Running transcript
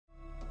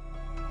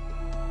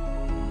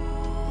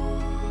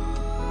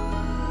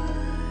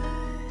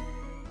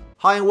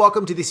Hi and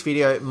welcome to this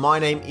video. My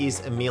name is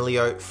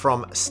Emilio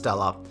from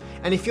Stellar.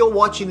 And if you're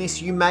watching this,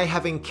 you may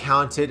have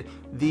encountered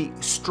the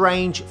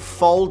strange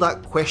folder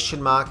question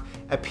mark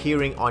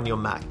appearing on your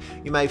Mac.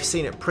 You may have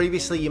seen it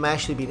previously, you may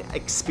actually be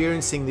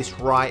experiencing this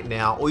right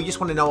now, or you just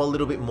want to know a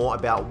little bit more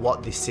about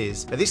what this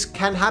is. Now this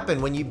can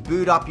happen when you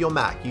boot up your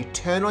Mac. You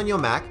turn on your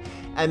Mac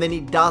and then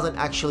it doesn't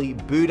actually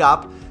boot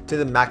up to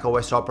the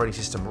macOS operating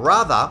system.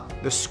 Rather,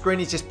 the screen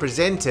is just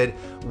presented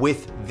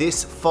with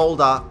this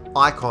folder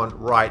icon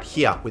right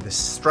here with a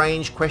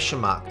strange question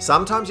mark.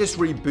 Sometimes just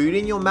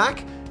rebooting your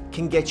Mac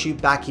can get you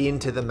back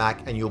into the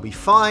Mac and you'll be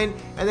fine,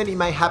 and then it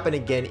may happen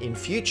again in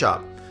future.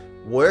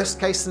 Worst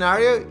case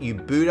scenario, you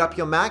boot up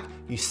your Mac,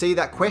 you see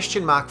that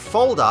question mark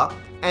folder,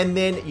 and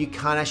then you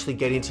can't actually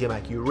get into your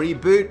Mac. You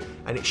reboot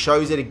and it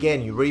shows it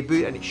again. You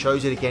reboot and it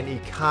shows it again. You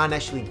can't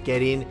actually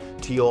get in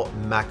to your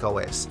Mac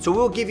OS. So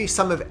we'll give you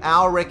some of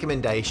our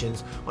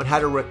recommendations on how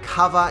to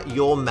recover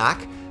your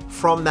Mac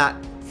from that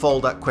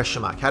folder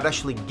question mark, how to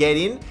actually get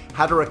in,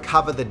 how to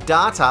recover the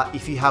data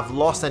if you have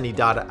lost any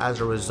data as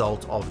a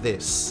result of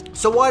this.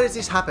 So why does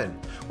this happen?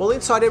 Well,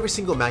 inside every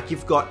single Mac,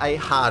 you've got a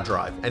hard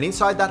drive, and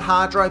inside that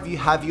hard drive, you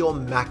have your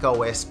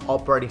macOS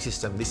operating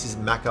system. This is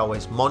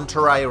macOS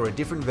Monterey, or a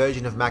different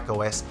version of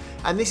macOS,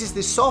 and this is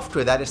the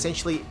software that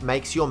essentially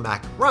makes your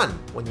Mac run.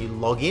 When you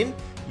log in,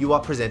 you are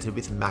presented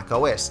with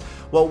macOS.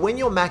 Well, when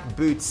your Mac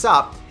boots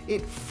up,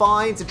 it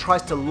finds and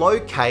tries to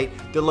locate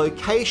the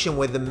location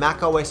where the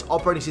macOS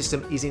operating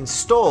system is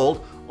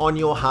installed on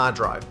your hard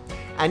drive.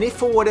 And if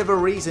for whatever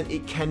reason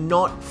it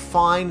cannot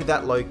find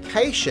that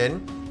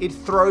location, it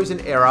throws an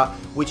error,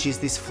 which is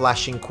this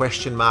flashing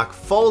question mark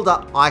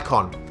folder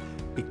icon.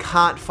 It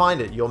can't find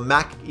it. Your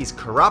Mac is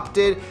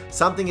corrupted,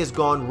 something has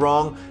gone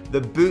wrong,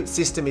 the boot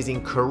system is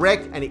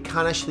incorrect, and it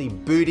can't actually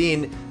boot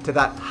in to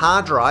that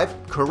hard drive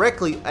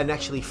correctly and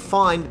actually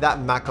find that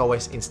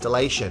macOS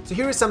installation. So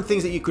here are some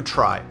things that you could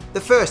try.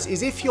 The first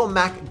is if your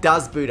Mac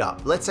does boot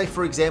up. Let's say,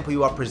 for example,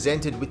 you are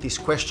presented with this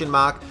question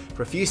mark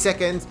for a few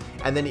seconds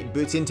and then it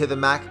boots into the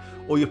Mac,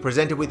 or you're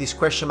presented with this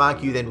question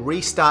mark, you then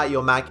restart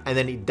your Mac and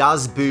then it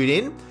does boot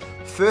in.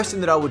 First thing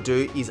that I would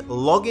do is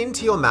log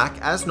into your Mac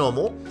as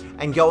normal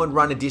and go and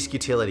run a disk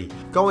utility.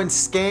 Go and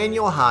scan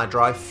your hard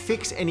drive,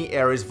 fix any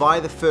errors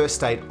via the first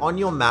state on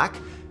your Mac,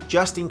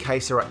 just in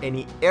case there are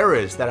any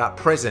errors that are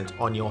present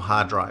on your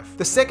hard drive.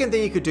 The second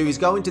thing you could do is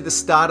go into the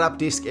startup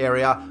disk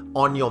area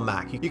on your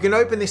Mac. You can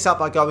open this up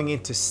by going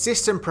into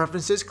System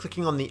Preferences,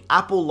 clicking on the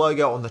Apple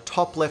logo on the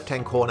top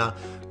left-hand corner,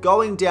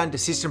 going down to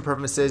System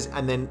Preferences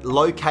and then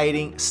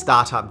locating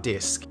Startup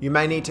Disk. You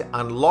may need to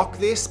unlock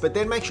this, but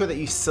then make sure that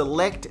you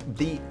select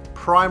the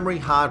primary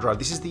hard drive.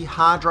 This is the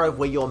hard drive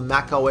where your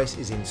macOS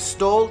is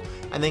installed,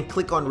 and then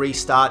click on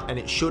Restart and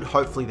it should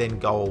hopefully then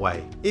go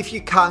away. If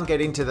you can't get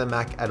into the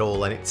Mac at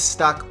all and it's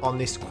stuck on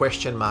this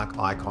question mark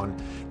icon,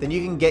 then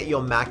you can get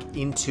your Mac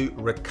into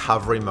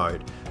recovery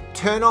mode.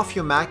 Turn off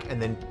your Mac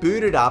and then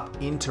boot it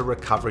up into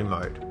recovery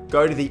mode.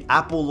 Go to the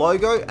Apple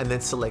logo and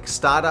then select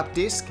Startup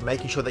Disk,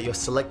 making sure that you're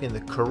selecting the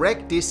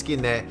correct disk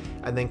in there,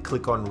 and then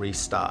click on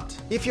Restart.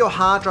 If your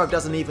hard drive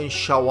doesn't even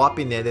show up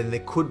in there, then there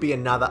could be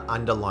another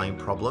underlying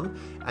problem,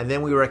 and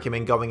then we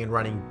recommend going and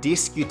running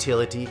disk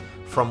utility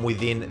from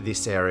within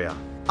this area.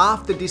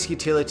 After disk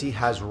utility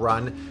has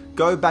run,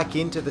 go back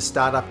into the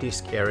Startup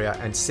Disk area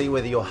and see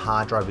whether your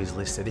hard drive is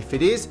listed. If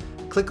it is,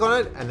 click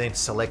on it and then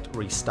select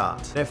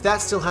Restart. Now, if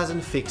that still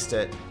hasn't fixed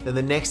it, then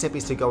the next step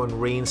is to go and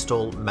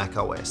reinstall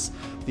macOS.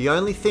 The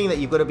only thing that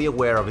you've got to be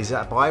aware of is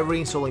that by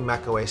reinstalling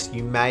macOS,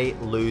 you may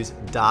lose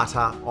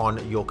data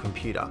on your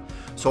computer.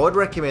 So I'd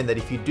recommend that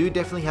if you do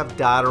definitely have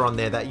data on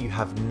there that you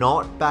have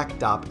not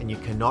backed up and you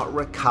cannot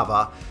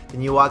recover,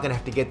 then you are going to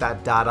have to get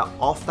that data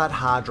off that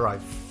hard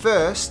drive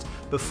first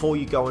before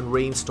you go and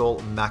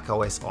reinstall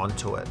macOS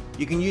onto it.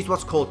 You can use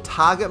what's called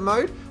target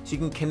mode, so you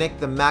can connect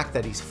the Mac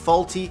that is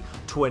faulty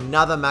to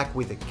another Mac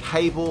with a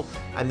cable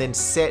and then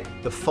set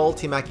the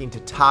faulty Mac into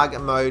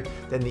target mode,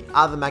 then the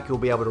other Mac will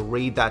be able to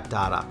read that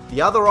data.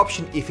 The other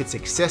option, if it's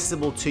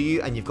accessible to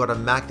you and you've got a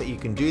Mac that you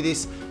can do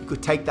this, you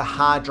could take the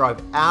hard drive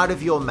out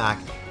of your Mac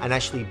and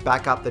actually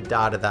back up the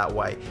data that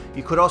way.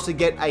 You could also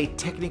get a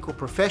technical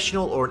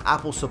professional or an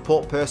Apple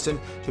support person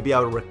to be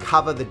able to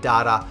recover the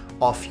data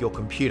off your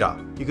computer.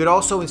 You could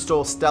also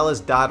install Stellar's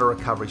data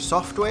recovery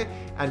software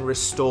and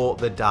restore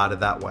the data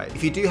that way.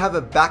 If you do have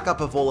a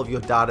backup of all of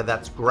your data,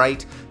 that's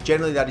great.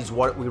 Generally, that is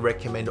what we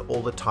recommend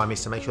all the time,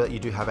 is to make sure that you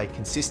do have a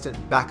consistent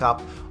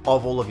backup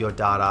of all of your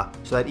data,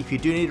 so that if you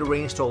do need to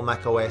reinstall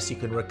macOS, you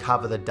can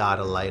recover the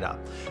data later.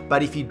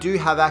 But if you do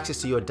have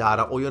access to your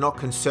data, or you're not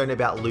concerned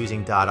about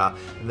losing data,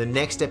 then the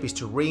next step is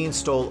to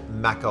reinstall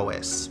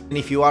macOS. And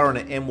if you are on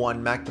an M1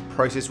 Mac, the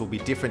process will be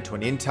different to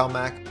an Intel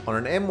Mac. On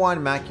an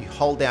M1 Mac, you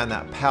hold down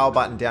that power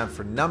button down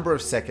for a number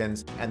of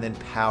seconds and then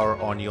power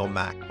on your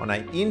Mac. On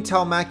an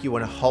Intel Mac, you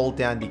want to hold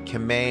down the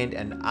Command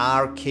and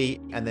R key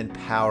and then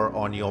power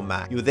on your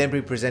Mac. You'll then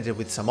be presented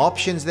with some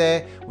options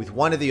there, with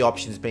one of the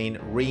options being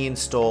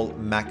reinstall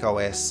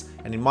macOS,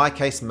 and in my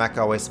case,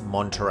 macOS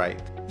Monterey.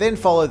 Then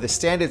follow the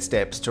standard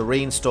steps to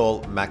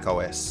reinstall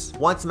macOS.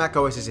 Once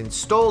macOS is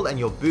installed and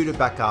you're booted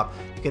back up,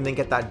 You can then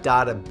get that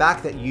data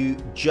back that you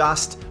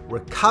just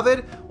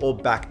recovered or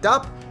backed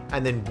up,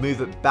 and then move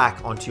it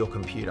back onto your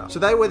computer. So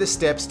they were the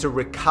steps to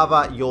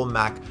recover your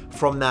Mac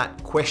from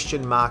that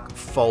question mark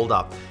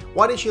folder.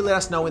 Why don't you let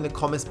us know in the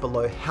comments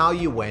below how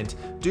you went?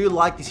 Do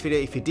like this video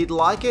if you did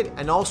like it,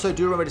 and also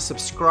do remember to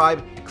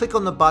subscribe, click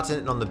on the button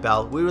and on the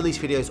bell. We release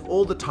videos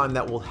all the time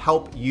that will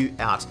help you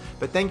out.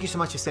 But thank you so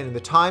much for spending the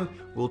time.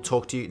 We'll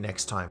talk to you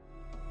next time.